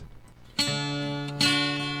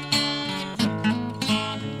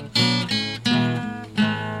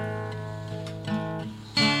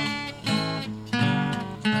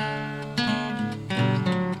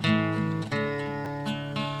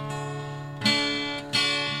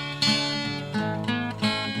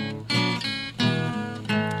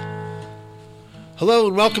Hello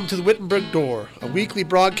and welcome to the Wittenberg Door, a weekly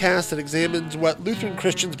broadcast that examines what Lutheran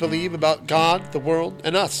Christians believe about God, the world,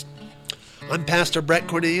 and us. I'm Pastor Brett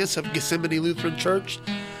Cornelius of Gethsemane Lutheran Church,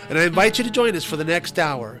 and I invite you to join us for the next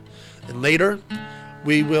hour. And later,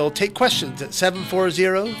 we will take questions at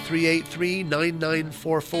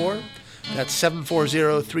 740-383-9944. That's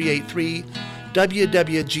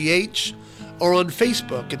 740-383-WWGH, or on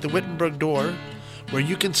Facebook at the Wittenberg Door, where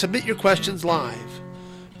you can submit your questions live.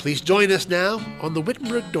 Please join us now on the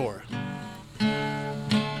Wittenberg Door.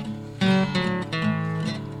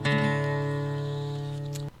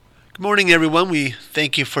 Good morning, everyone. We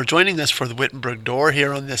thank you for joining us for the Wittenberg Door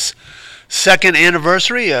here on this second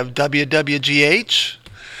anniversary of WWGH.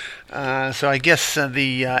 So I guess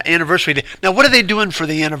the anniversary day. Now, what are they doing for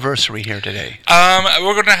the anniversary here today?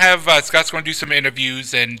 We're going to have, Scott's going to do some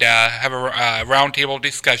interviews and have a roundtable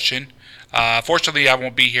discussion. Fortunately, I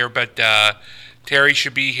won't be here, but Terry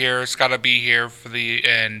should be here, Scott will be here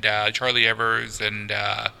and Charlie Evers and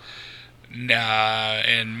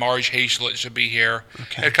Marge Hazelet should be here.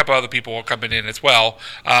 Okay. And a couple other people will come in as well.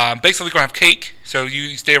 Basically, we're going to have cake, so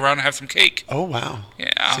you stay around and have some cake. Oh, wow.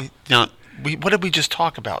 Yeah. See, now, what did we just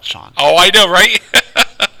talk about, Sean? Oh, I know, right?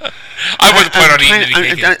 I wasn't planning on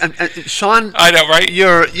eating anything. Sean, I know, right?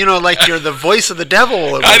 You're the voice of the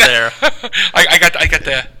devil over there. I got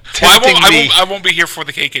the. Well, I won't be here for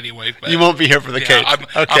the cake anyway. You won't be here for the cake. I'm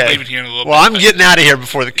leaving here in a little bit. Well, I'm getting out of here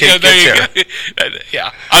before the cake gets here.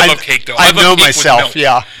 Yeah, I love cake though. I know myself.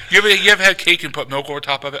 Yeah. You ever had cake and put milk over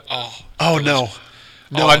top of it? Oh no,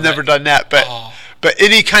 I've never done that. But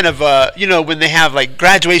any kind of when they have like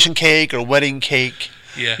graduation cake or wedding cake,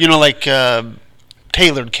 like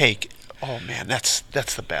tailored cake. Oh man, that's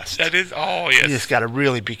the best. That is. Oh yes. You just got to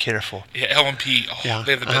really be careful. Yeah, L&P. Oh, yeah.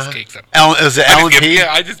 They have the best cakes. Is it L&P?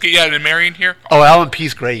 Yeah, I just get in Marion here. Oh,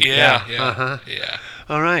 L&P's great. Yeah. Yeah.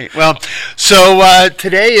 All right. Well, so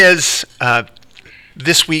today is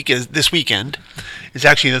this weekend is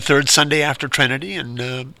actually the third Sunday after Trinity,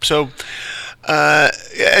 and so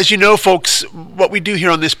as you know, folks, what we do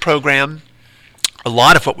here on this program, a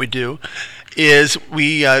lot of what we do, is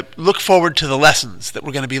we look forward to the lessons that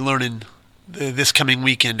we're going to be learning this coming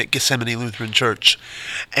weekend at Gethsemane Lutheran Church.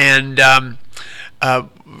 And, our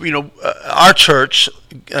church,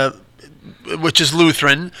 which is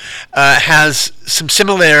Lutheran, has some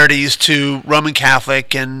similarities to Roman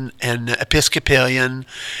Catholic and Episcopalian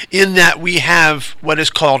in that we have what is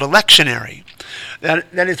called a lectionary.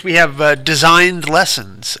 That is, we have designed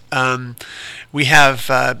lessons. We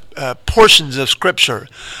have portions of Scripture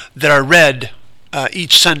that are read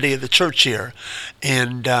each Sunday of the church year,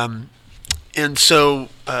 and so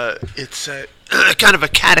it's kind of a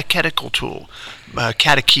catechetical tool,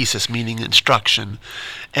 catechesis meaning instruction,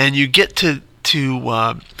 and you get to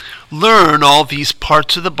learn all these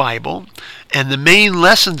parts of the Bible and the main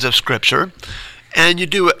lessons of Scripture. And you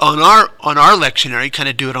do it on our lectionary. Kind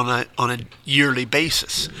of do it on a yearly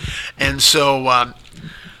basis, and so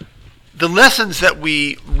the lessons that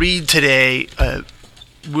we read today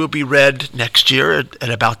will be read next year at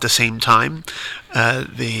about the same time.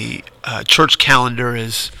 The church calendar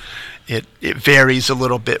it varies a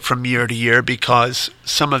little bit from year to year because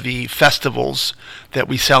some of the festivals that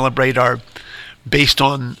we celebrate are based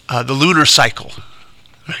on the lunar cycle,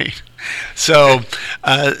 right? So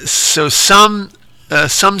some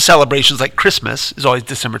celebrations, like Christmas, is always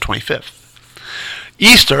December 25th.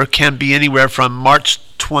 Easter can be anywhere from March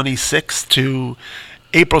 26th to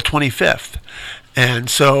April 25th. And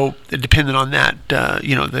so, depending on that,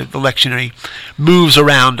 the lectionary moves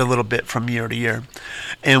around a little bit from year to year.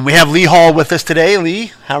 And we have Lee Hall with us today.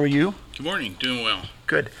 Lee, how are you? Good morning. Doing well.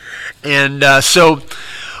 Good. And so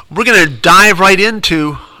we're going to dive right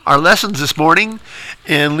into our lessons this morning.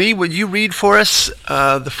 And Lee, would you read for us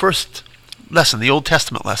the first lesson, the Old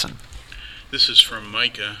Testament lesson? This is from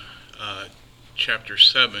Micah, chapter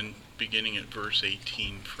 7, beginning at verse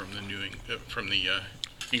 18 from the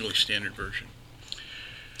English Standard Version.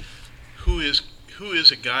 Who is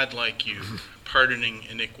a God like you, pardoning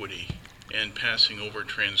iniquity and passing over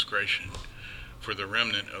transgression for the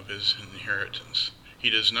remnant of his inheritance? He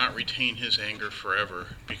does not retain his anger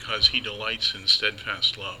forever, because he delights in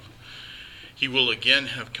steadfast love. He will again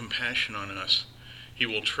have compassion on us. He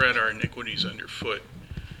will tread our iniquities underfoot.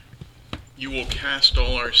 You will cast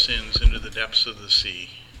all our sins into the depths of the sea.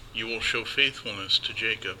 You will show faithfulness to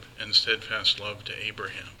Jacob and steadfast love to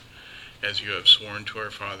Abraham, as you have sworn to our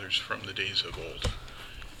fathers from the days of old.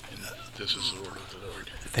 And this is the word of the Lord.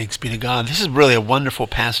 Thanks be to God. This is really a wonderful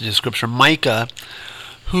passage of Scripture. Micah,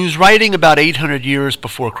 who's writing about 800 years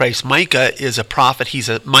before Christ. Micah is a prophet. He's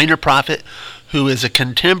a minor prophet who is a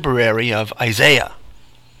contemporary of Isaiah.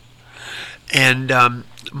 And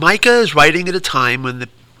Micah is writing at a time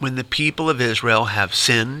when the people of Israel have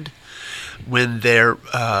sinned, when they're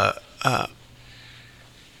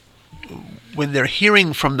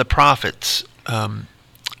hearing from the prophets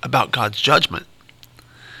about God's judgment.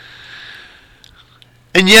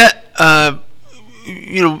 And yet, the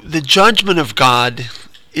judgment of God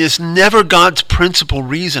is never God's principal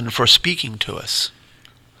reason for speaking to us.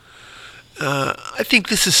 I think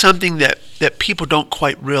this is something that people don't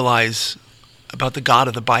quite realize about the God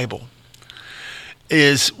of the Bible,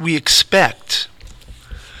 is we expect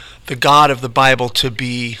the God of the Bible to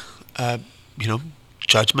be,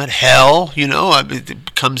 judgment, hell,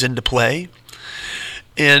 it comes into play.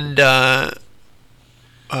 And,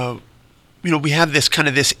 we have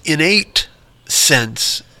this innate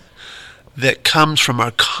sense that comes from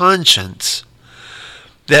our conscience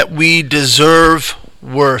that we deserve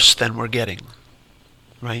worse than we're getting,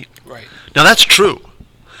 right? Right. Now that's true.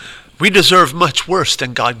 We deserve much worse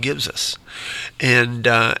than God gives us. And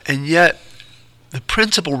yet, the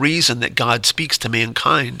principal reason that God speaks to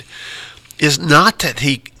mankind is not so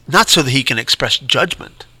that he can express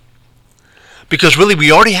judgment. Because really,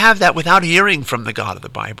 we already have that without hearing from the God of the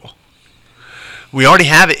Bible. We already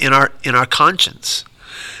have it in our conscience.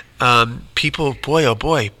 People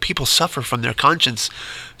suffer from their conscience,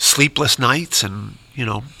 sleepless nights and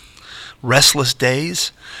restless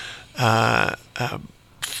days,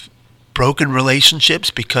 broken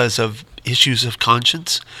relationships because of issues of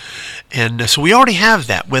conscience. And so we already have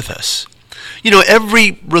that with us.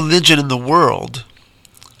 Every religion in the world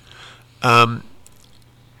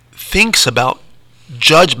thinks about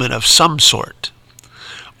judgment of some sort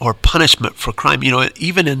or punishment for crime.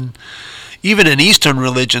 Even in Eastern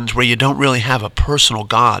religions where you don't really have a personal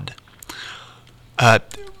God, what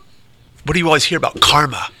do you always hear about?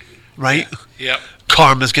 Karma, right? Yeah.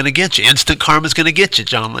 Karma's going to get you. Instant karma's going to get you,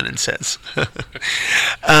 John Lennon says.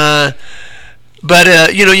 But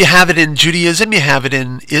you have it in Judaism, you have it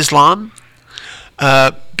in Islam,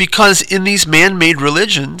 because in these man-made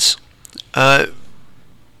religions, they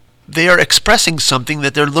are expressing something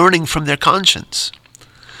that they're learning from their conscience.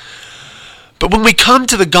 But when we come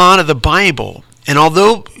to the God of the Bible, and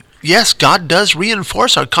although, yes, God does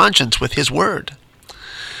reinforce our conscience with His Word,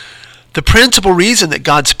 the principal reason that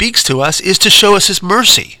God speaks to us is to show us His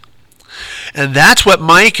mercy. And that's what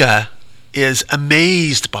Micah is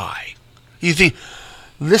amazed by. You think,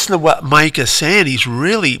 listen to what Micah's saying. He's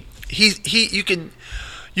really, you can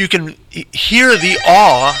hear the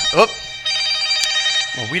awe. Oh,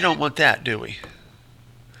 well, we don't want that, do we?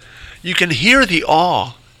 You can hear the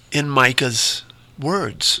awe in Micah's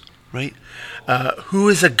words, right? Who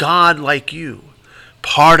is a God like you,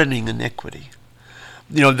 pardoning iniquity?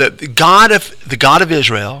 The God of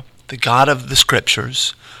Israel, the God of the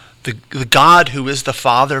Scriptures, the God who is the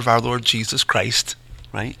Father of our Lord Jesus Christ,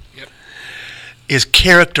 right? Yep. Is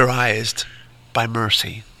characterized by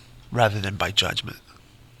mercy rather than by judgment.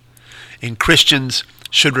 And Christians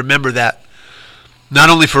should remember that not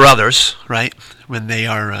only for others, right, when they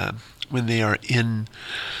are in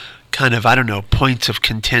kind of points of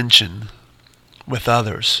contention with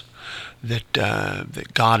others, that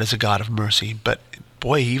God is a God of mercy, but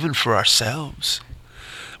boy, even for ourselves,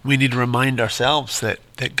 we need to remind ourselves that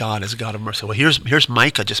God is a God of mercy. Well, here's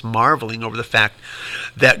Micah just marveling over the fact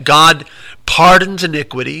that God pardons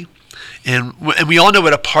iniquity, and we all know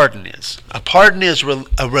what a pardon is. A pardon is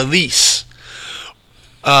a release,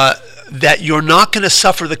 that you're not going to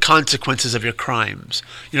suffer the consequences of your crimes.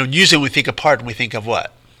 Usually when we think of pardon, we think of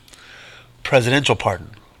what? Presidential pardon,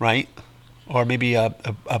 right? Or maybe a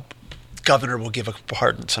governor will give a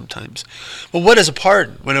pardon sometimes. Well, what is a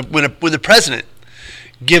pardon? When the president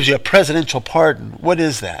gives you a presidential pardon, what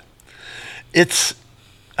is that? It's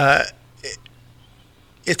a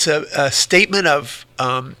statement of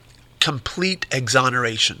complete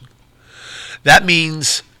exoneration. That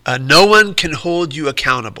means no one can hold you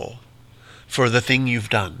accountable for the thing you've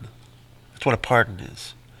done. That's what a pardon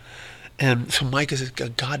is. And so Micah says,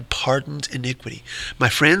 God pardons iniquity. My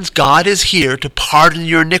friends, God is here to pardon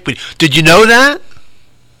your iniquity. Did you know that?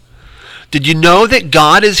 Did you know that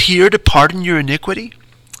God is here to pardon your iniquity?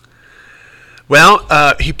 Well,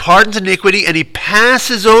 He pardons iniquity and He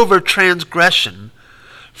passes over transgression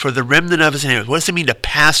for the remnant of His inheritance. What does it mean to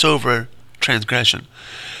pass over transgression?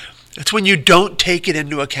 It's when you don't take it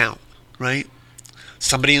into account, right?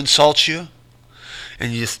 Somebody insults you,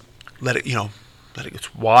 and you just let it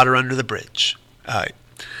get water under the bridge.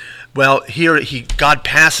 Well, here God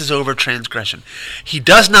passes over transgression. He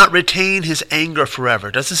does not retain His anger forever.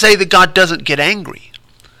 It doesn't say that God doesn't get angry.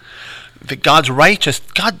 That God's righteous.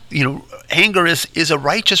 Anger is a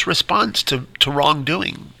righteous response to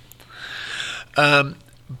wrongdoing.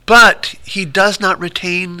 But he does not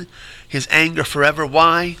retain his anger forever.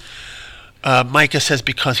 Why? Micah says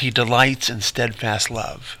because he delights in steadfast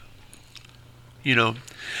love.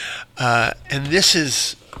 And this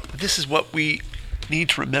is what we need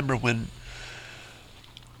to remember when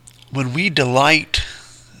we delight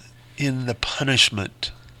in the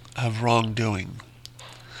punishment of wrongdoing,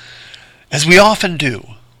 as we often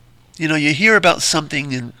do. You hear about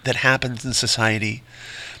something that happens in society.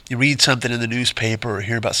 You read something in the newspaper or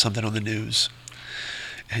hear about something on the news,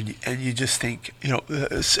 and you just think,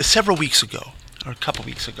 several weeks ago, or a couple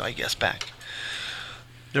weeks ago, I guess back,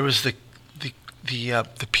 there was the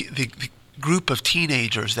group of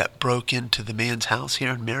teenagers that broke into the man's house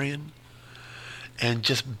here in Marion and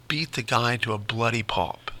just beat the guy to a bloody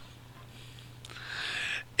pulp.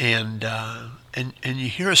 And you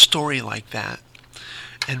hear a story like that,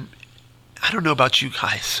 and I don't know about you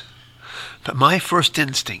guys, but my first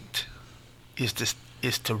instinct is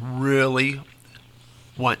to really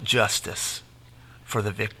want justice for the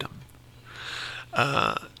victim,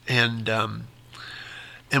 and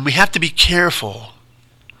we have to be careful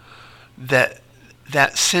that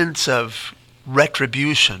sense of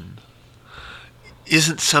retribution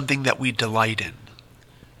isn't something that we delight in,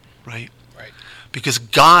 right? Right. Because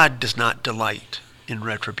God does not delight in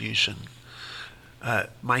retribution.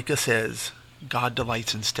 Micah says God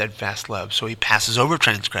delights in steadfast love, so he passes over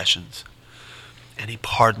transgressions and he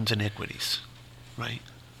pardons iniquities, right?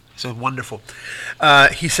 So wonderful.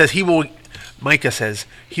 He says Micah says,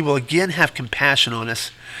 he will again have compassion on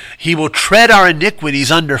us. He will tread our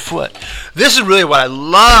iniquities underfoot. This is really what I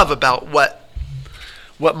love about what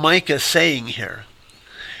Micah is saying here.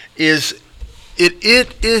 It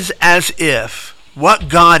is as if what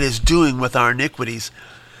God is doing with our iniquities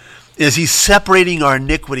is he's separating our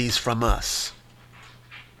iniquities from us.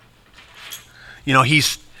 He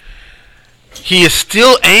is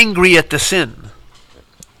still angry at the sin,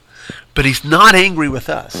 but he's not angry with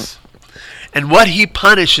us. And what he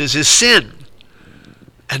punishes is sin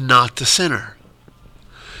and not the sinner.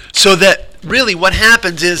 So that really what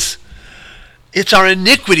happens is it's our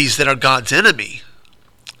iniquities that are God's enemy.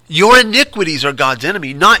 Your iniquities are God's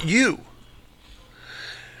enemy, not you.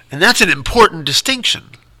 And that's an important distinction.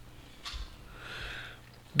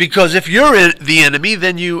 Because if you're the enemy,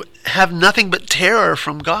 then you have nothing but terror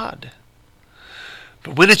from God.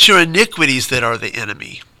 But when it's your iniquities that are the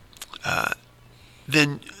enemy,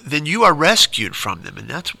 then you are rescued from them, and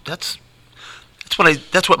that's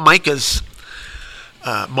what Micah's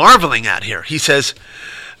marveling at here. He says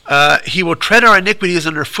he will tread our iniquities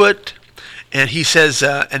underfoot, and he says,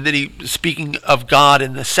 and then he, speaking of God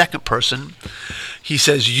in the second person, he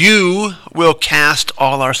says, "You will cast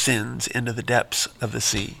all our sins into the depths of the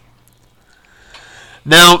sea."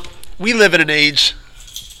 Now we live in an age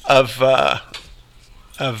of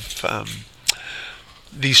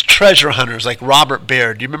these treasure hunters like Robert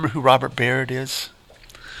Baird. Do you remember who Robert Baird is?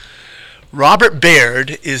 Robert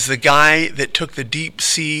Baird is the guy that took the deep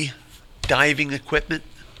sea diving equipment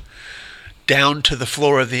down to the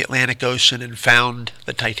floor of the Atlantic Ocean and found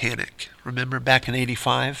the Titanic. Remember back in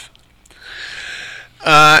 '85?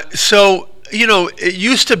 It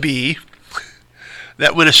used to be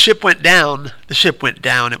that when a ship went down, the ship went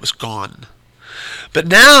down, it was gone. But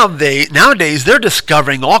nowadays they're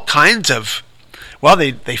discovering all kinds of,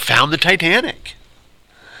 they found the Titanic.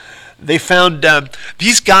 They found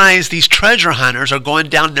these guys, these treasure hunters are going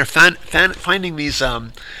down there finding these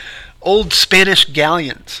old Spanish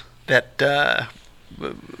galleons that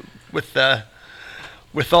with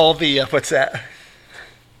all the what's that?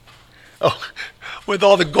 Oh, with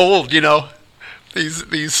all the gold,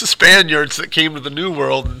 these Spaniards that came to the New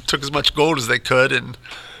World and took as much gold as they could, and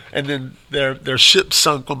then their ship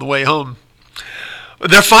sunk on the way home.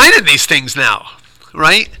 They're finding these things now,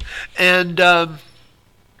 right? And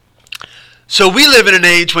so we live in an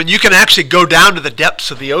age when you can actually go down to the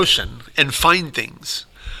depths of the ocean and find things.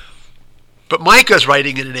 But Micah's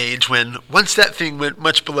writing in an age when once that thing went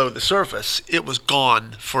much below the surface, it was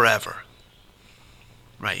gone forever,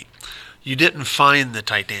 right? You didn't find the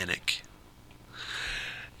Titanic.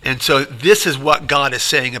 And so this is what God is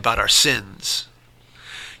saying about our sins.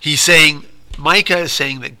 Micah is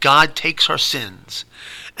saying that God takes our sins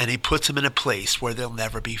and he puts them in a place where they'll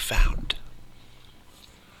never be found.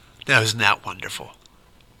 Now, isn't that wonderful?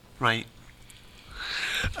 Right?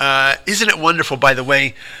 Isn't it wonderful, by the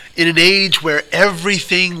way, in an age where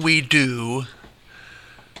everything we do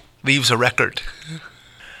leaves a record?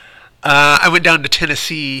 I went down to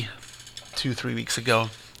Tennessee 2-3 weeks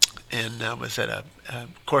ago, and I was at a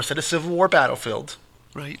Civil War battlefield,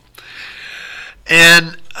 right?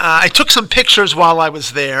 And I took some pictures while I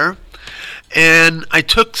was there, And I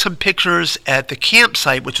took some pictures at the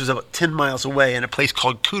campsite, which was about 10 miles away, in a place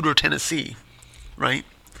called Cooter, Tennessee, right?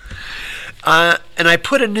 And I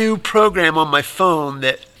put a new program on my phone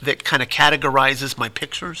that kind of categorizes my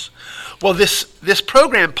pictures. Well, this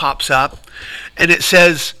program pops up, and it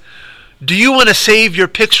says, do you want to save your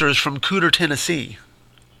pictures from Cooter, Tennessee?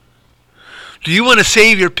 Do you want to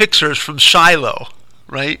save your pictures from Shiloh,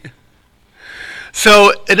 right?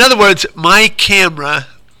 So, in other words, my camera,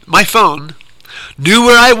 my phone, knew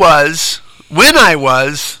where I was, when I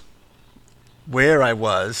was, where I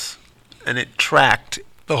was, and it tracked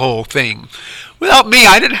the whole thing. Without me,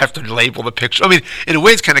 I didn't have to label the picture. I mean, in a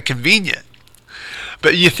way, it's kind of convenient.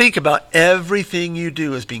 But you think about everything you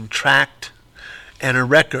do is being tracked, and a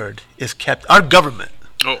record is kept. Our government.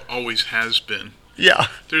 Oh, always has been. Yeah.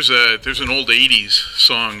 There's an old '80s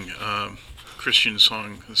song, Christian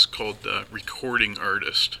song. It's called "Recording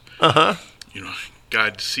Artist." You know,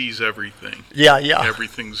 God sees everything. Yeah.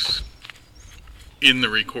 Everything's in the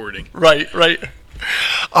recording. Right.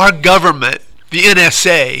 Our government, the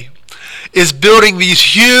NSA, is building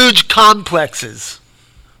these huge complexes,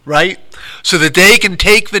 right? So that they can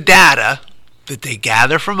take the data that they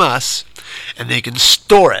gather from us and they can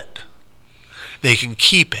store it. They can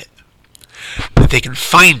keep it. That they can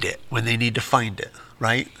find it when they need to find it,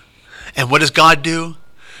 right? And what does God do?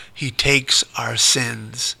 He takes our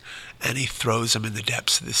sins and he throws them in the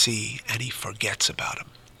depths of the sea and he forgets about them.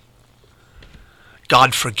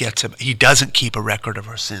 God forgets him. He doesn't keep a record of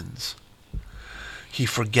our sins. He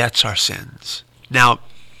forgets our sins. Now,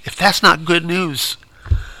 if that's not good news,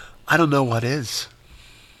 I don't know what is.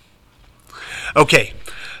 Okay,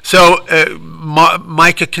 so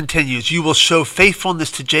Micah continues, you will show faithfulness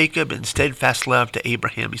to Jacob and steadfast love to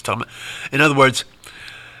Abraham. He's talking about, in other words,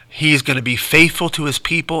 he's going to be faithful to his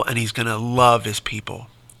people and he's going to love his people.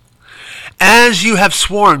 As you have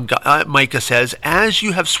sworn, Micah says, as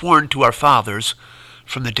you have sworn to our fathers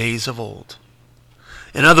from the days of old.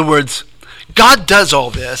 In other words, God does all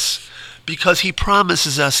this because he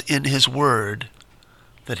promises us in his word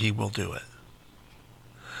that he will do it.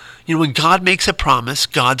 You know, when God makes a promise,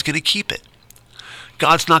 God's going to keep it.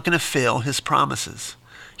 God's not going to fail his promises.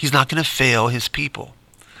 He's not going to fail his people.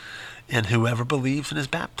 And whoever believes and is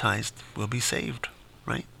baptized will be saved,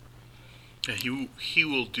 right? Yeah, he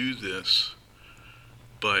will do this,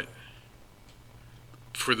 but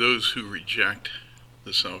for those who reject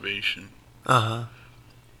the salvation,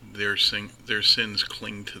 their sins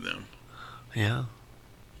cling to them. Yeah.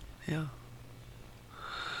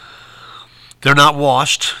 They're not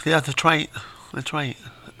washed. Yeah, that's right.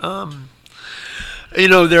 You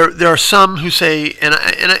know, there are some who say, and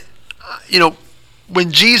I, you know,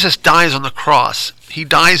 when Jesus dies on the cross, he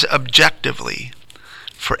dies objectively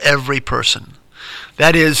for every person.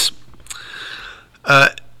 That is,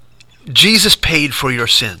 Jesus paid for your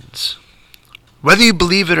sins. Whether you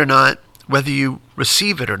believe it or not, whether you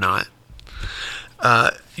receive it or not,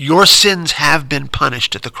 your sins have been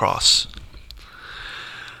punished at the cross.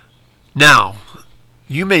 Now,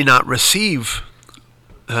 you may not receive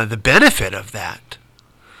the benefit of that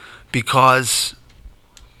because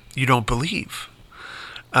you don't believe.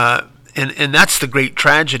 And that's the great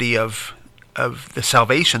tragedy of the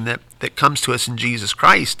salvation that comes to us in Jesus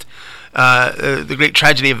Christ. The great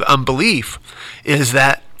tragedy of unbelief is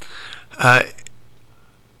that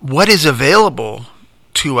what is available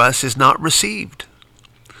to us is not received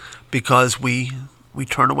because we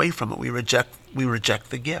turn away from it. We reject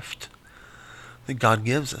the gift that God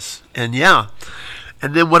gives us. And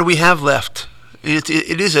then what do we have left? It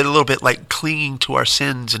is a little bit like clinging to our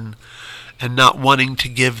sins and not wanting to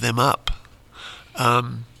give them up.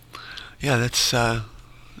 That's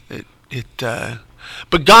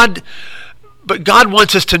But God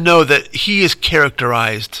wants us to know that he is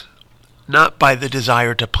characterized not by the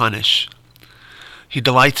desire to punish. He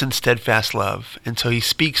delights in steadfast love, and so he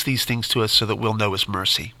speaks these things to us so that we'll know his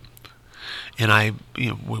mercy. And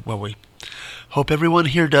we hope everyone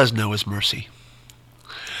here does know his mercy.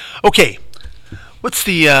 Okay, what's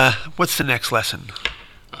the next lesson?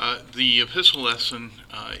 The epistle lesson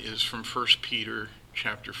is from 1 Peter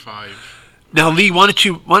chapter 5. Now, Lee, why don't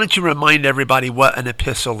you remind everybody what an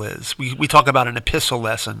epistle is? We talk about an epistle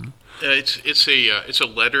lesson. It's a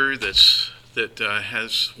letter that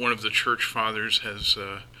has one of the church fathers has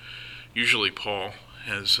usually Paul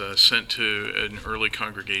has sent to an early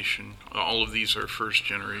congregation. All of these are first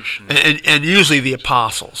generation, and usually the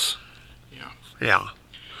apostles. Yeah.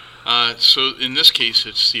 So in this case,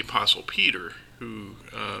 it's the Apostle Peter who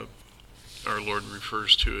our Lord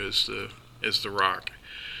refers to as the rock.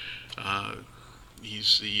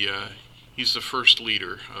 He's the first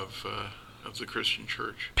leader of the Christian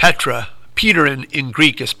church. Petra Peter in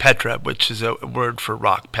Greek is Petra, which is a word for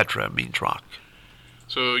rock. Petra means rock.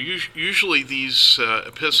 So usually these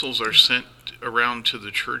epistles are sent around to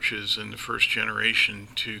the churches in the first generation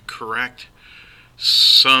to correct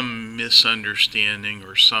some misunderstanding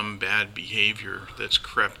or some bad behavior that's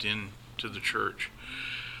crept into the church.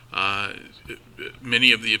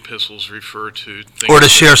 Many of the epistles refer to things, or to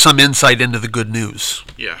share some insight into the good news.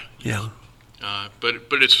 Yeah. But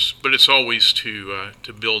It's always to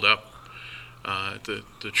build up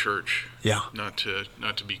the church. Yeah. Not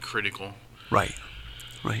to be critical. Right.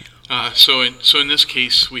 So in this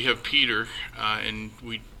case, we have Peter, and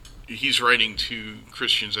he's writing to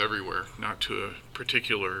Christians everywhere, not to a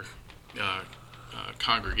particular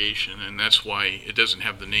congregation, and that's why it doesn't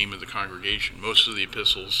have the name of the congregation. Most of the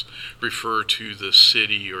epistles refer to the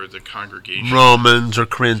city or the congregation. Romans or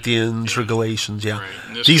Corinthians or Galatians, yeah.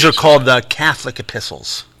 Right. These are called the Catholic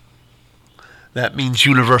epistles. That means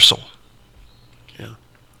universal. Yeah.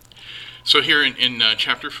 So here in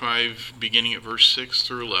chapter 5, beginning at verse 6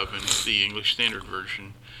 through 11, the English Standard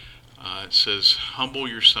Version, it says, "Humble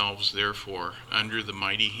yourselves, therefore, under the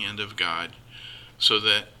mighty hand of God, so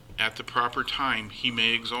that at the proper time he may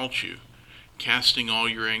exalt you, casting all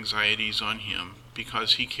your anxieties on him,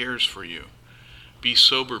 because he cares for you. Be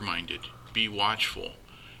sober-minded, be watchful.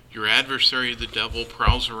 Your adversary the devil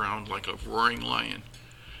prowls around like a roaring lion,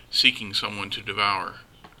 seeking someone to devour.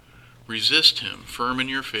 Resist him, firm in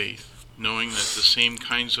your faith, knowing that the same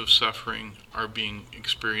kinds of suffering are being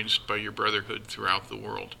experienced by your brotherhood throughout the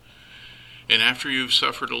world. And after you have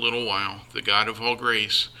suffered a little while, the God of all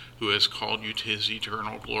grace, who has called you to his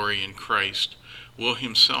eternal glory in Christ, will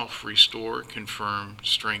himself restore, confirm,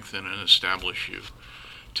 strengthen, and establish you.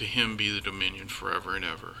 To him be the dominion forever and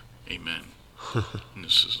ever. Amen." And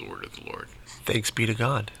this is the word of the Lord. Thanks be to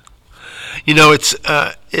God. You know, it's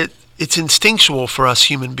instinctual for us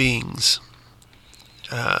human beings.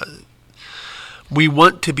 We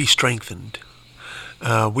want to be strengthened.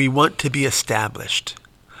 We want to be established.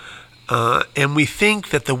 And we think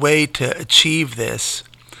that the way to achieve this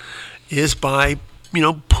is by,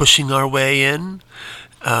 pushing our way in,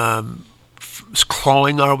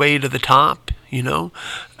 clawing our way to the top,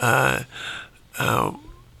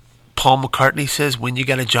 Paul McCartney says, when you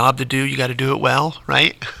got a job to do, you got to do it well,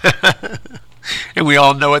 right? And we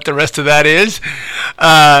all know what the rest of that is.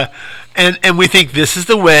 And we think this is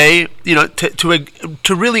the way,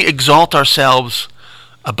 to really exalt ourselves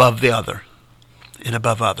above the other and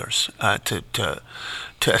above others, to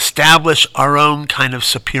establish our own kind of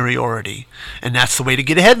superiority. And that's the way to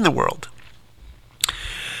get ahead in the world.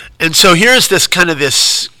 And so here's this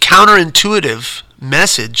counterintuitive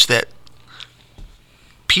message that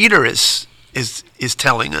Peter is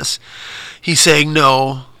telling us. He's saying,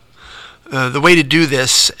 no, the way to do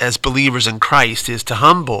this as believers in Christ is to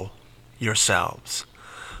humble yourselves.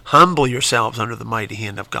 Humble yourselves under the mighty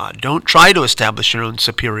hand of God. Don't try to establish your own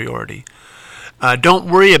superiority. Don't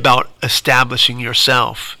worry about establishing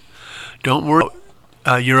yourself. Don't worry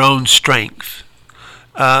about your own strength,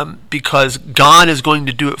 because God is going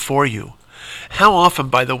to do it for you. How often,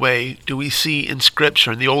 by the way, do we see in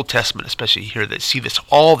Scripture, in the Old Testament especially here, that see this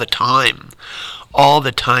all the time,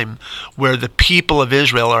 where the people of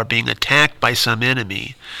Israel are being attacked by some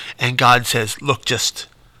enemy, and God says, look, just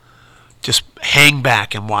hang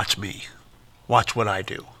back and watch me. Watch what I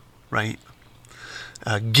do, right?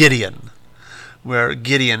 Gideon, where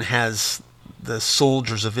Gideon has the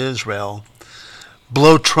soldiers of Israel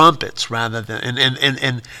blow trumpets rather than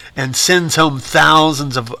and sends home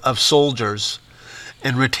thousands of soldiers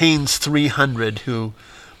and retains 300 who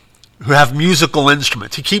have musical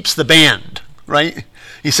instruments. He keeps the band, right?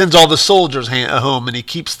 He sends all the soldiers home and he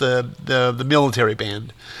keeps the military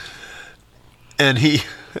band. And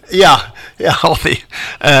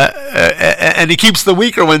and he keeps the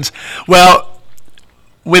weaker ones. Well,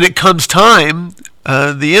 when it comes time,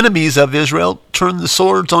 the enemies of Israel turn the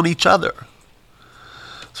swords on each other.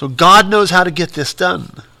 So God knows how to get this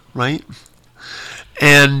done, right?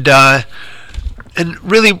 And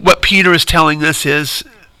really what Peter is telling us is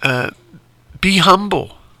be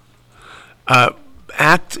humble.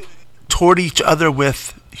 Act toward each other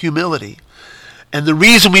with humility. And the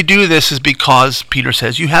reason we do this is because, Peter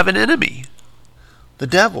says, you have an enemy, the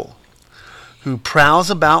devil, who prowls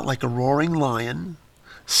about like a roaring lion,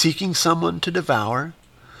 seeking someone to devour,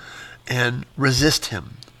 and resist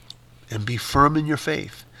him and be firm in your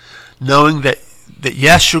faith, knowing that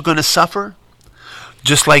yes, you're going to suffer,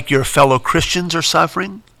 just like your fellow Christians are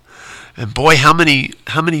suffering. And boy, how many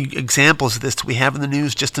examples of this do we have in the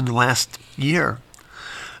news just in the last year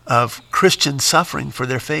of Christians suffering for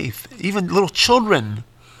their faith? Even little children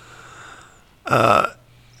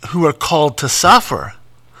who are called to suffer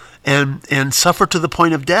and suffer to the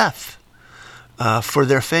point of death for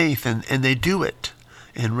their faith, and they do it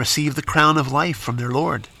and receive the crown of life from their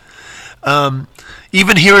Lord.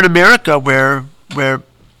 Even here in America, where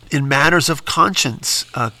in matters of conscience,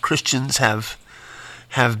 Christians have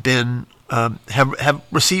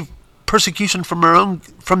received persecution from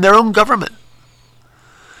their own government.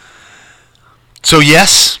 So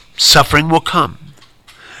yes, suffering will come,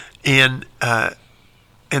 and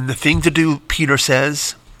the thing to do, Peter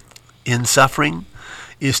says, in suffering,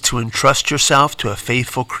 is to entrust yourself to a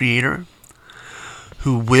faithful Creator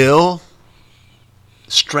who will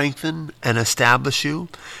strengthen and establish you.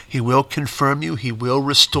 He will confirm you. He will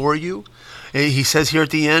restore you. He says here at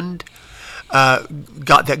the end,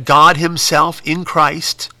 that God himself in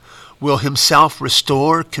Christ will himself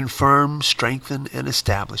restore, confirm, strengthen, and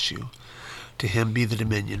establish you. To him be the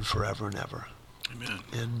dominion forever and ever. Amen.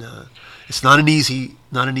 And it's not an easy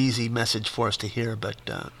message for us to hear, but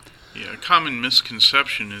a common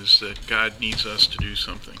misconception is that God needs us to do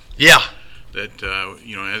something. Yeah. That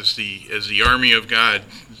as the army of God,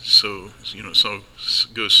 so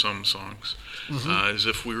goes some songs, as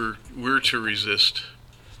if we're to resist,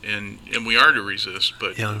 and we are to resist,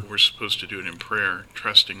 but we're supposed to do it in prayer,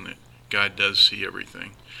 trusting that God does see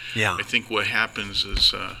everything. Yeah. I think what happens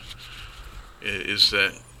is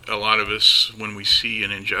that a lot of us, when we see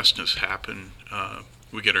an injustice happen,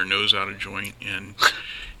 we get our nose out of joint, and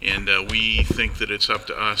we think that it's up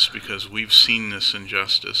to us because we've seen this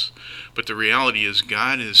injustice. But the reality is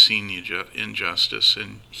God has seen the injustice,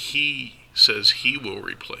 and he says he will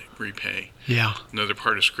repay. Yeah. Another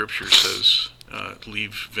part of Scripture says,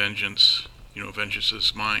 leave vengeance, vengeance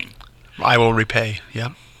is mine. I will repay.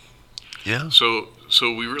 Yeah. Yeah. So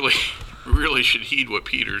we really should heed what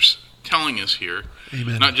Peter's telling us here.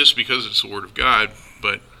 Amen. Not just because it's the Word of God,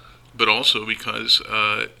 but also because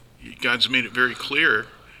God's made it very clear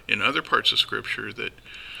in other parts of Scripture that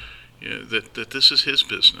that this is His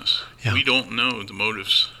business. Yeah. We don't know the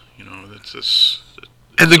motives.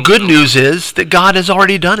 And the good news is that God has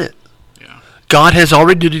already done it. Yeah. God has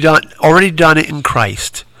already done it in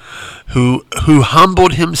Christ, who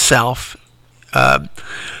humbled himself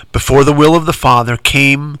before the will of the Father,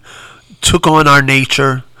 came, took on our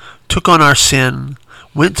nature, took on our sin,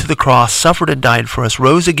 went to the cross, suffered and died for us,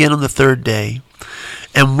 rose again on the third day,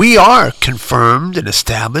 and we are confirmed and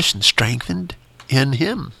established and strengthened in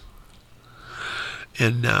him.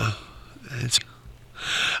 And it's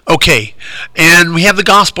okay. And we have the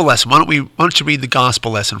gospel lesson. Why don't you read the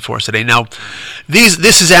gospel lesson for us today? Now,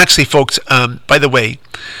 this is actually, folks, by the way,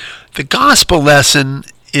 the gospel lesson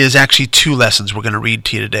is actually 2 lessons we're going to read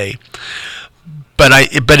to you today. But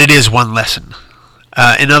it is one lesson.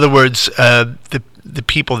 In other words, the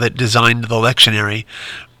people that designed the lectionary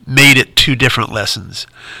made it 2 different lessons,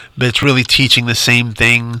 but it's really teaching the same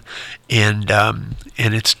thing, and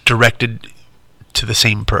it's directed to the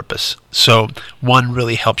same purpose. So one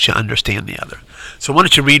really helps you understand the other. So why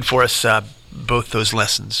don't you read for us both those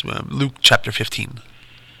lessons? Luke chapter 15.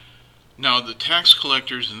 Now the tax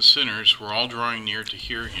collectors and sinners were all drawing near to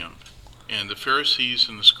hear him, and the Pharisees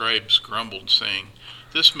and the scribes grumbled, saying,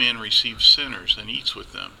 "This man receives sinners and eats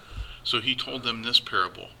with them." So he told them this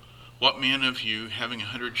parable. "What man of you, having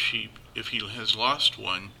 100 sheep, if he has lost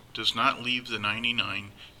one, does not leave the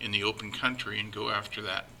 99 in the open country and go after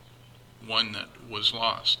that one that was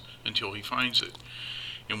lost until he finds it?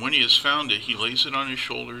 And when he has found it, he lays it on his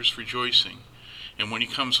shoulders, rejoicing. And when he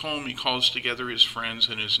comes home, he calls together his friends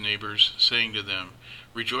and his neighbors, saying to them,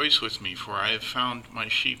 'Rejoice with me, for I have found my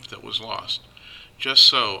sheep that was lost.' Just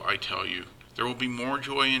so, I tell you, there will be more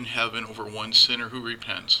joy in heaven over one sinner who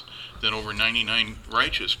repents than over 99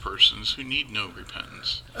 righteous persons who need no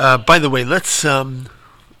repentance." By the way, let's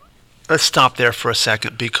stop there for a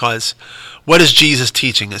second, because what is Jesus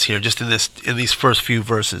teaching us here, just in these first few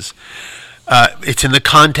verses? It's in the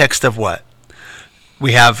context of what?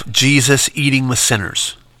 We have Jesus eating with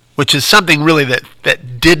sinners, which is something really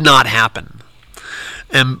that did not happen.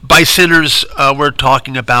 And by sinners, we're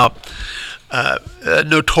talking about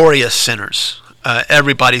notorious sinners.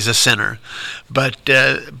 Everybody's a sinner, but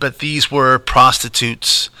these were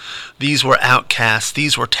prostitutes, these were outcasts,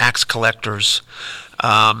 these were tax collectors,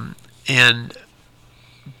 and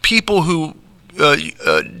people who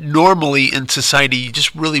normally in society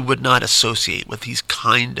just really would not associate with these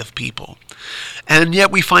kind of people. And yet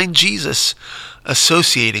we find Jesus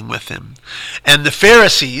associating with them. And the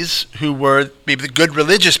Pharisees, who were maybe the good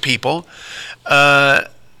religious people,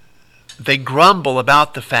 they grumble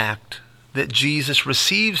about the fact that Jesus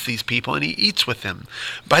receives these people and he eats with them.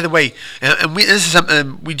 By the way, this is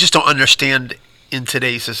something we just don't understand in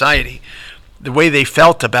today's society. the way they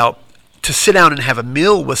felt about to sit down and have a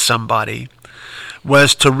meal with somebody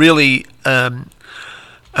was to really, well,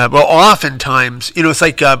 oftentimes, it's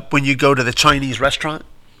like when you go to the Chinese restaurant,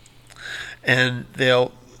 and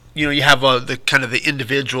they'll, you have the kind of the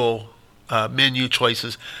individual menu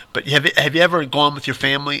choices, but have you ever gone with your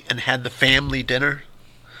family and had the family dinner?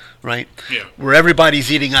 Right? Yeah. Where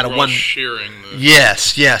everybody's eating out of We're one. all sharing the.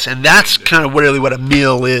 Yes. And that's kind of really what a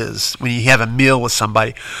meal is, when you have a meal with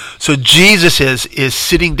somebody. So Jesus is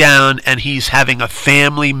sitting down and he's having a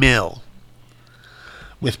family meal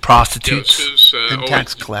with prostitutes and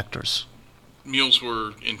tax collectors. Meals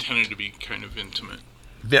were intended to be kind of intimate.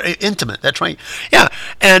 Very intimate. That's right. Yeah.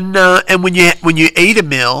 And when you ate a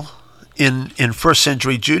meal in first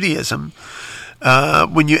century Judaism,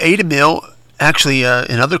 when you ate a meal, actually,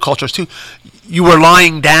 in other cultures too, you were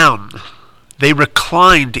lying down. They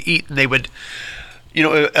reclined to eat, and they would, kind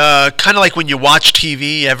of like when you watch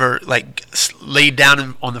TV, ever like lay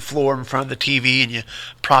down on the floor in front of the TV, and you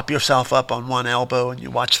prop yourself up on one elbow, and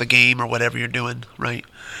you watch the game or whatever you're doing, right?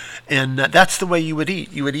 And that's the way you would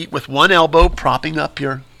eat. You would eat with one elbow propping up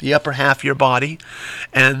the upper half of your body,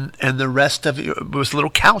 and the rest of it was a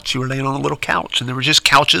little couch. You were laying on a little couch, and there were just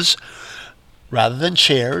couches rather than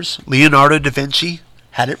chairs. Leonardo da Vinci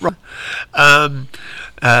had it right.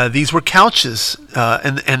 These were couches,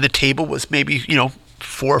 and the table was maybe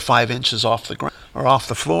 4 or 5 inches off the ground or off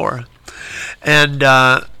the floor, and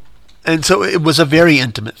so it was a very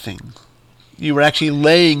intimate thing. You were actually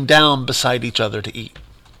laying down beside each other to eat,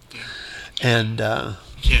 and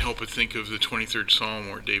can't help but think of the 23rd Psalm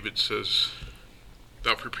where David says,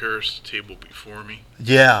 "Thou preparest the table before me, in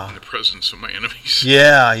the presence of my enemies."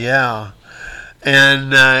 Yeah.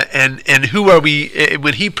 And who are we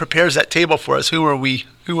when he prepares that table for us? Who are we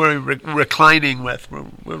reclining with?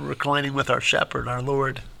 We're reclining with our shepherd, our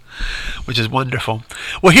Lord, which is wonderful.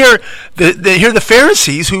 Well, here the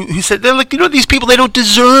Pharisees who said, they're like, these people, they don't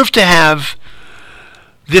deserve to have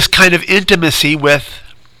this kind of intimacy with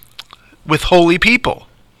holy people,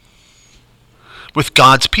 with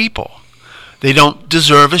God's people. They don't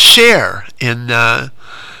deserve a share in the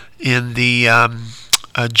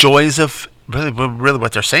joys of. Really,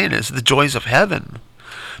 what they're saying is the joys of heaven,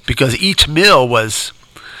 because each meal was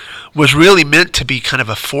really meant to be kind of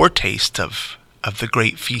a foretaste of the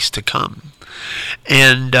great feast to come,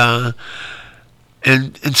 and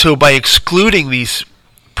so by excluding these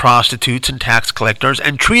prostitutes and tax collectors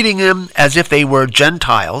and treating them as if they were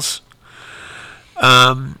Gentiles,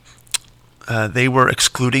 they were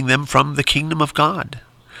excluding them from the kingdom of God.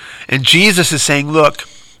 And Jesus is saying, look,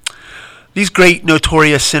 these great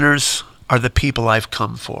notorious sinners are the people I've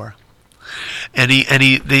come for. So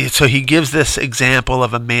he gives this example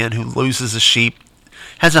of a man who loses a sheep,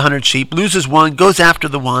 has 100 sheep, loses one, goes after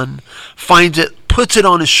the one, finds it, puts it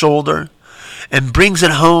on his shoulder, and brings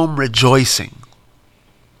it home rejoicing.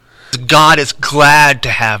 God is glad to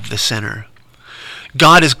have the sinner.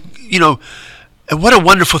 God is, and what a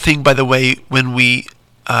wonderful thing, by the way, when we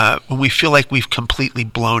feel like we've completely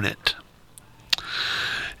blown it.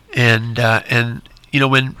 And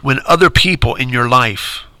when other people in your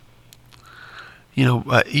life,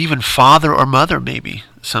 even father or mother, maybe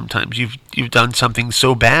sometimes you've done something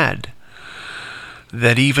so bad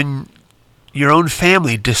that even your own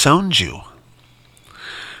family disowns you.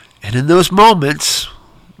 And in those moments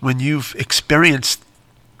when you've experienced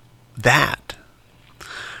that,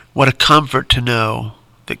 what a comfort to know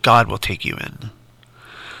that God will take you in,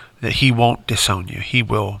 that he won't disown you. He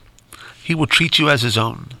will treat you as his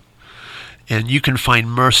own. And you can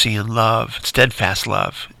find mercy and love, steadfast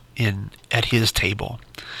love, at his table.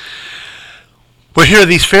 Well, here are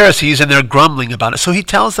these Pharisees, and they're grumbling about it. So he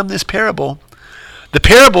tells them this parable. The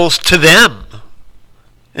parable's to them.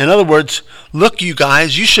 In other words, look, you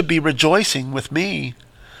guys, you should be rejoicing with me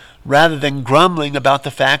rather than grumbling about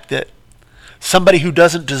the fact that somebody who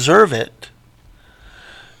doesn't deserve it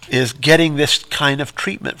is getting this kind of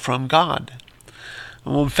treatment from God.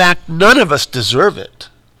 Well, in fact, none of us deserve it.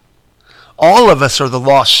 All of us are the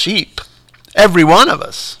lost sheep, every one of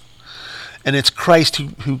us. And it's Christ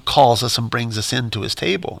who calls us and brings us into his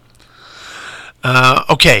table.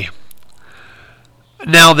 Okay.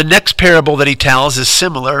 Now, the next parable that he tells is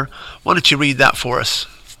similar. Why don't you read that for us?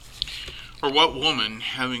 Or what woman,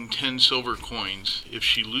 having 10 silver coins, if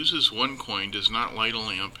she loses one coin, does not light a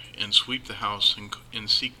lamp and sweep the house and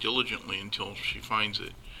seek diligently until she finds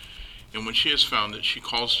it? And when she has found it, she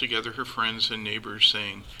calls together her friends and neighbors,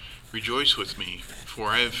 saying, "Rejoice with me, for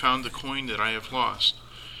I have found the coin that I have lost."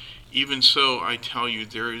 Even so, I tell you,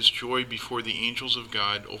 there is joy before the angels of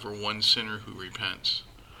God over one sinner who repents.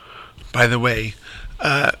 By the way,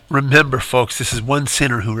 remember, folks, this is one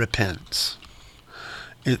sinner who repents.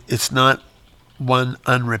 It's not one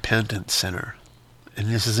unrepentant sinner. And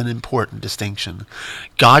this is an important distinction.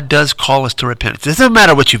 God does call us to repentance. It doesn't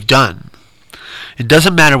matter what you've done. It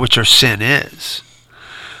doesn't matter what your sin is.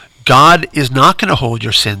 God is not going to hold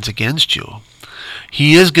your sins against you.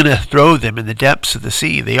 He is going to throw them in the depths of the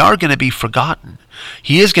sea. They are going to be forgotten.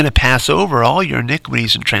 He is going to pass over all your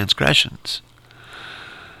iniquities and transgressions.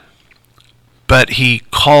 But he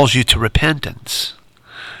calls you to repentance.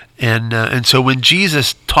 And so when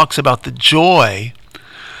Jesus talks about the joy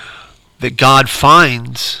that God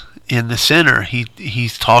finds in the sinner,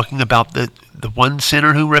 he's talking about the one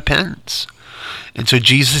sinner who repents. And so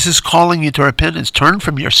Jesus is calling you to repentance. Turn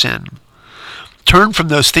from your sin. Turn from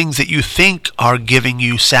those things that you think are giving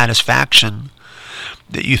you satisfaction,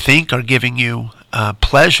 that you think are giving you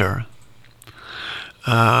pleasure,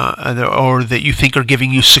 or that you think are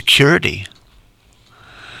giving you security.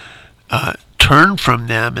 Turn from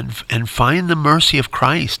them and find the mercy of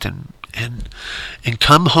Christ and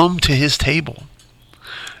come home to his table,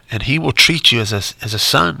 and he will treat you as a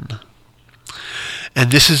son. And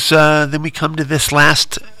this is then we come to this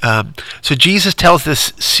last. So Jesus tells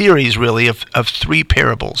this series really of three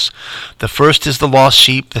parables. The first is the lost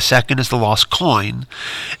sheep. The second is the lost coin,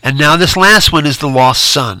 and now this last one is the lost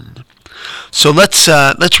son. So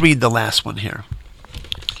let's read the last one here.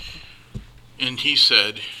 And he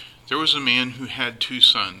said, "There was a man who had 2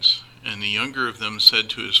 sons, and the younger of them said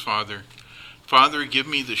to his father, 'Father, give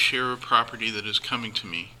me the share of property that is coming to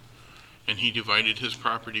me.' And he divided his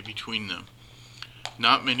property between them.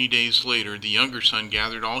 Not many days later, the younger son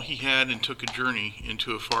gathered all he had and took a journey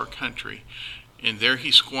into a far country, and there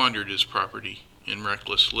he squandered his property in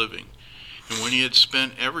reckless living. And when he had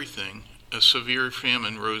spent everything, a severe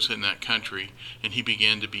famine rose in that country, and he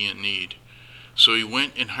began to be in need. So he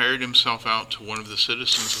went and hired himself out to one of the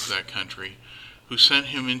citizens of that country, who sent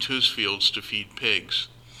him into his fields to feed pigs.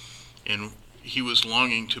 And he was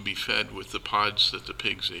longing to be fed with the pods that the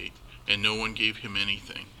pigs ate, and no one gave him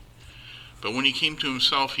anything. But when he came to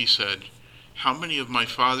himself, he said, 'How many of my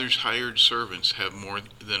father's hired servants have more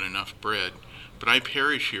than enough bread, but I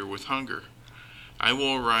perish here with hunger? I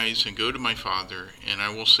will arise and go to my father, and I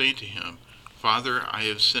will say to him, Father, I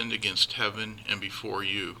have sinned against heaven and before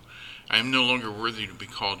you. I am no longer worthy to be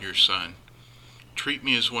called your son. Treat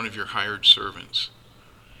me as one of your hired servants.'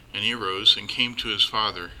 And he arose and came to his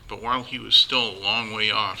father. But while he was still a long way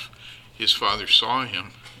off, his father saw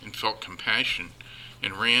him and felt compassion,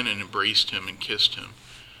 and ran and embraced him and kissed him.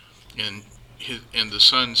 And the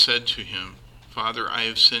son said to him, 'Father, I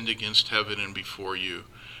have sinned against heaven and before you.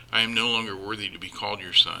 I am no longer worthy to be called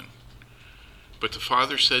your son.' But the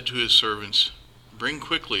father said to his servants, 'Bring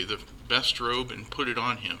quickly the best robe and put it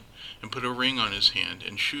on him, and put a ring on his hand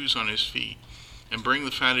and shoes on his feet, and bring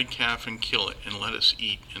the fatted calf and kill it, and let us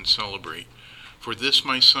eat and celebrate. For this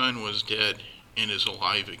my son was dead and is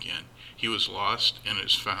alive again. He was lost and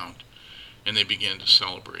is found.' And they began to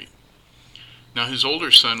celebrate. Now his older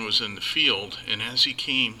son was in the field, and as he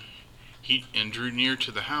came and drew near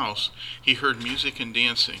to the house, he heard music and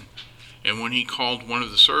dancing. And when he called one of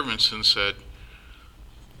the servants and said,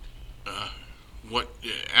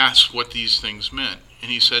 asked what these things meant, and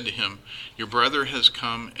he said to him, 'Your brother has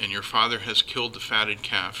come, and your father has killed the fatted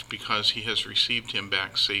calf, because he has received him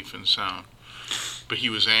back safe and sound.' But he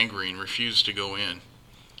was angry and refused to go in.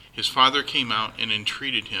 His father came out and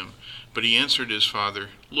entreated him, but he answered his father,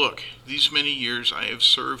 'Look, these many years I have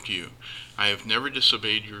served you. I have never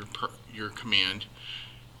disobeyed your command.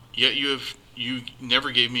 Yet you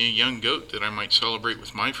never gave me a young goat that I might celebrate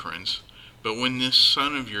with my friends. But when this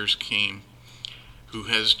son of yours came, who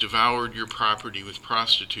has devoured your property with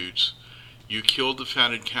prostitutes, you killed the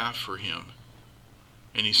fatted calf for him.'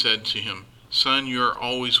 And he said to him, 'Son, you are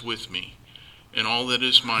always with me, and all that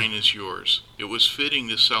is mine is yours. It was fitting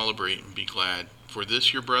to celebrate and be glad. For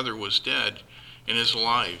this your brother was dead and is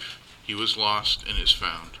alive. He was lost and is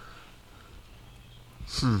found.'"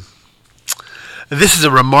 This is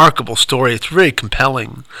a remarkable story. It's very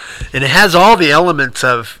compelling, and it has all the elements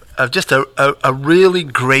of just a really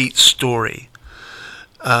great story.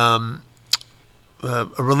 A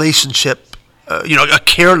relationship, a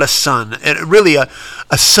careless son, and really a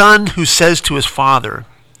son who says to his father,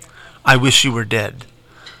 "I wish you were dead."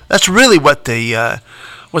 That's really what the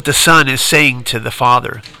son is saying to the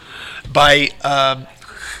father by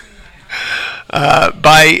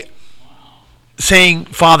saying,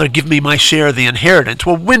 "Father, give me my share of the inheritance."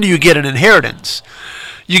 Well, when do you get an inheritance?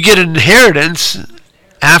 You get an inheritance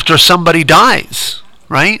after somebody dies,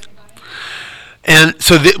 right? And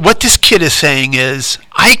so what this kid is saying is,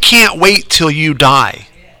 I can't wait till you die.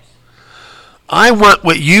 I want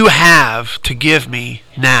what you have to give me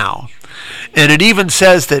now. And it even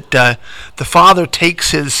says that the Father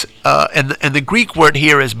takes his, and the Greek word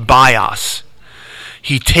here is bios.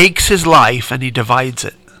 He takes his life and he divides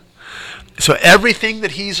it. So everything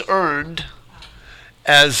that he's earned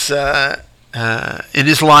as in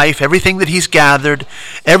his life, everything that he's gathered,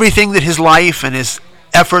 everything that his life and his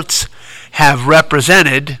efforts have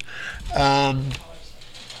represented,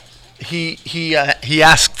 he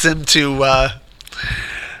asks him to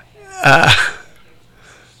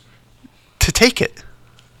take it.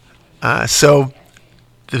 So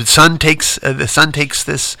the son takes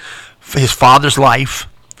this his father's life,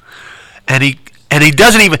 and he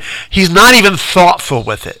doesn't even, he's not even thoughtful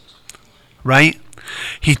with it, right?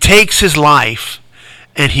 He takes his life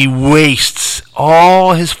and he wastes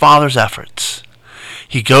all his father's efforts.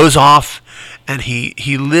 He goes off and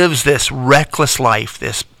he lives this reckless life,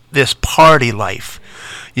 this party life.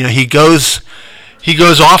 You know, he goes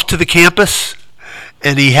off to the campus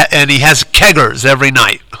and he has keggers every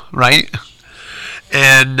night, right?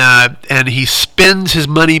 And he spends his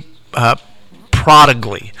money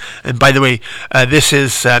prodigally. And by the way,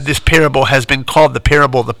 this parable has been called the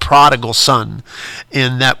parable of the prodigal son.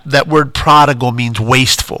 And that word prodigal means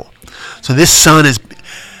wasteful. So this son this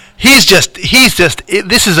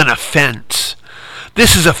is an offense.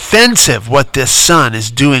 This is offensive what this son is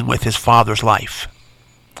doing with his father's life,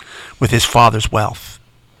 with his father's wealth.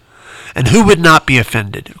 And who would not be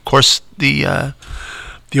offended? Of course, the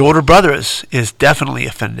older brother is definitely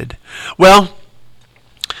offended. Well,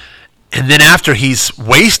 and then after he's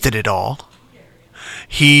wasted it all,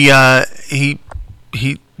 he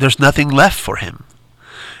there's nothing left for him,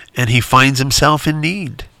 and he finds himself in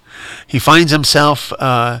need. He finds himself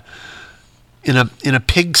in a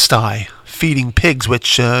pigsty feeding pigs,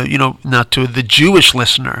 which not to the Jewish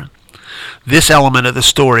listener, this element of the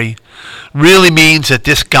story really means that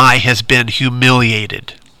this guy has been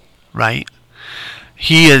humiliated, right?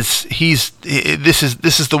 This is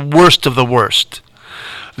the worst of the worst.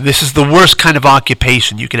 This is the worst kind of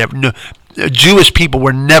occupation you could ever know. Jewish people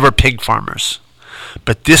were never pig farmers.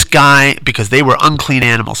 But this guy, because they were unclean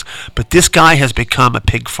animals, but this guy has become a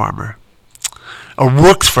pig farmer, or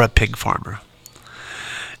works for a pig farmer.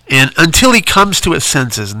 And until he comes to his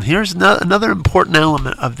senses, and here's another important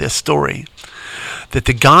element of this story, that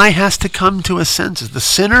the guy has to come to his senses. The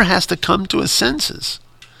sinner has to come to his senses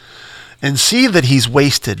and see that he's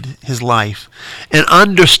wasted his life and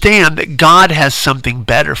understand that God has something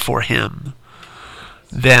better for him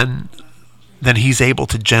than he's able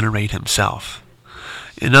to generate himself.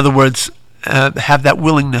 In other words, have that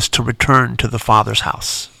willingness to return to the Father's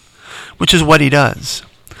house, which is what he does.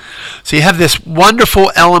 So you have this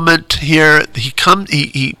wonderful element here. He's going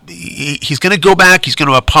to go back. He's going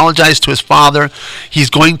to apologize to his father.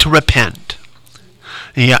 He's going to repent.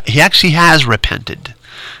 He actually has repented.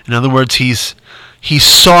 In other words, he's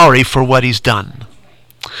sorry for what he's done.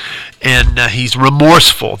 And he's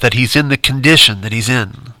remorseful that he's in the condition that he's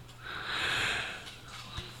in.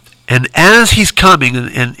 And as he's coming,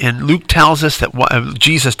 and Luke tells us that,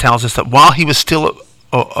 Jesus tells us that while he was still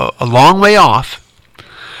a long way off,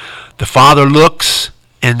 the Father looks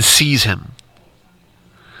and sees him.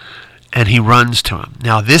 And he runs to him.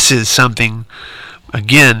 Now this is something,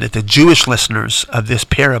 again, that the Jewish listeners of this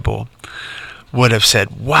parable would have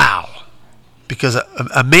said, wow. Because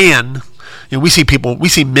a man, we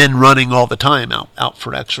see men running all the time out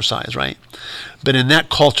for exercise, right? But in that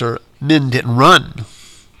culture, men didn't run.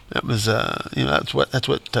 That was, that's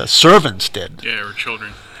what servants did. Yeah, or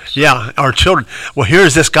children. Yeah, our children. Well,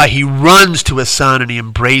 here's this guy. He runs to his son and he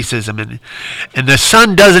embraces him, and the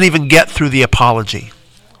son doesn't even get through the apology,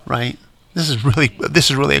 right? This is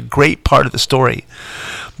really a great part of the story,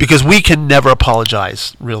 because we can never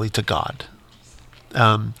apologize really to God.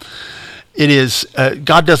 God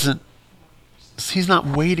doesn't. He's not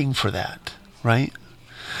waiting for that, right?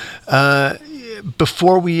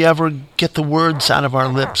 Before we ever get the words out of our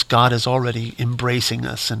lips, God is already embracing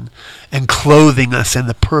us and clothing us in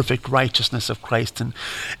the perfect righteousness of Christ,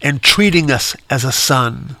 and treating us as a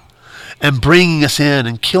son, and bringing us in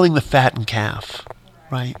and killing the fattened calf,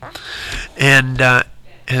 right? And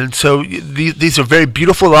so these are very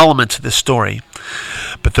beautiful elements of this story.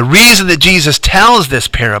 But the reason that Jesus tells this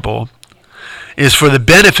parable is for the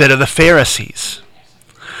benefit of the Pharisees,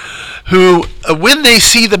 who, when they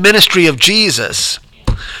see the ministry of Jesus,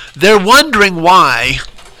 they're wondering why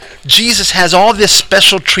Jesus has all this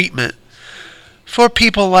special treatment for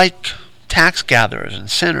people like tax gatherers and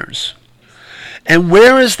sinners. And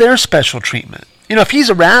where is their special treatment? If he's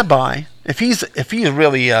a rabbi, if he's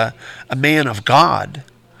really a man of God,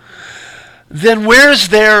 then where's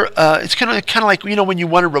their? It's kind of like when you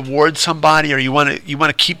want to reward somebody or you want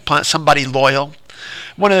to keep somebody loyal.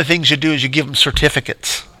 One of the things you do is you give them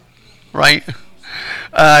certificates, right?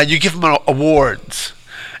 You give them awards,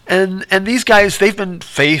 and these guys, they've been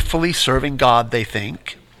faithfully serving God, they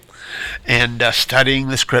think, and studying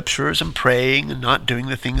the scriptures and praying and not doing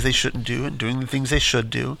the things they shouldn't do and doing the things they should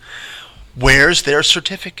do. Where's their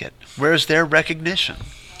certificate? Where's their recognition?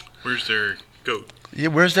 Where's their goat? Yeah,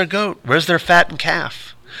 where's their goat? Where's their fattened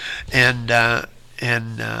calf? And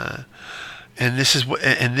this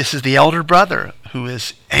is the elder brother who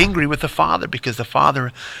is angry with the father because the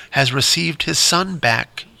father has received his son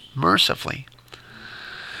back mercifully.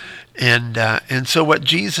 And so what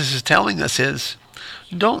Jesus is telling us is,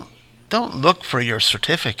 don't look for your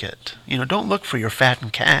certificate. Don't look for your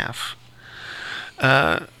fattened calf.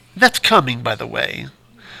 That's coming, by the way.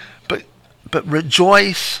 But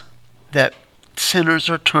rejoice that sinners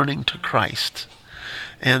are turning to Christ,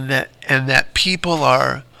 and that people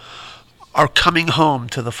are coming home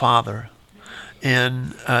to the Father,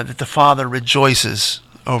 and that the Father rejoices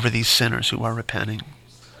over these sinners who are repenting.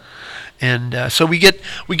 And so we get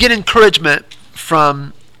encouragement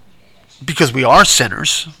from, because we are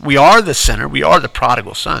sinners, we are the sinner, we are the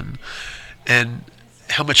prodigal son. And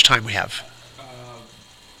how much time we have?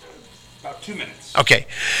 About 2 minutes. Okay,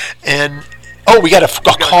 and we got a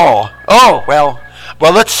call. Oh well,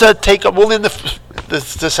 let's we'll end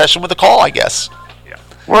the session with a call, I guess. Yeah.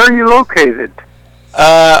 Where are you located?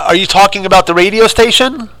 Are you talking about the radio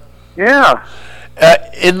station? Yeah.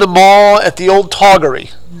 In the mall at the old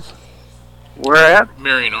Toggery. Where at?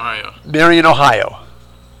 Marion, Ohio. Marion, Ohio.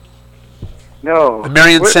 No. The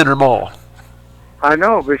Marion Center Mall. I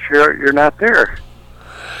know, but you're not there.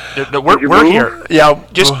 We're here. Yeah.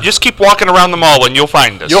 Just keep walking around the mall and you'll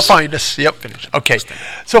find us. You'll find us. Yep. Okay.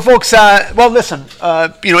 So, folks, listen.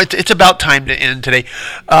 It's about time to end today.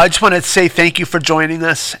 I just want to say thank you for joining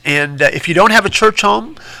us. And if you don't have a church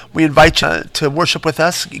home, we invite you to worship with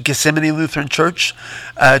us, Gethsemane Lutheran Church.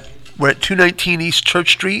 We're at 219 East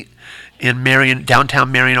Church Street in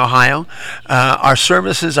downtown Marion, Ohio. Our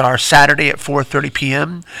services are Saturday at 4:30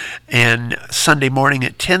 p.m. and Sunday morning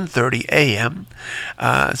at 10:30 a.m.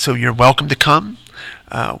 So you're welcome to come.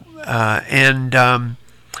 And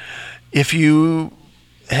if you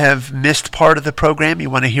have missed part of the program,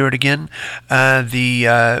 you want to hear it again,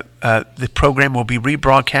 the program will be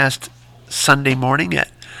rebroadcast Sunday morning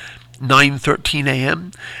at 9:13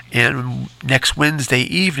 a.m. and next Wednesday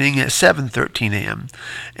evening at 7:13 a.m.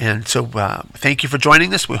 And so thank you for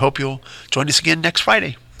joining us. We hope you'll join us again next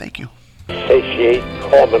Friday. Thank you. Satiate,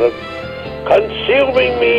 torment, consuming me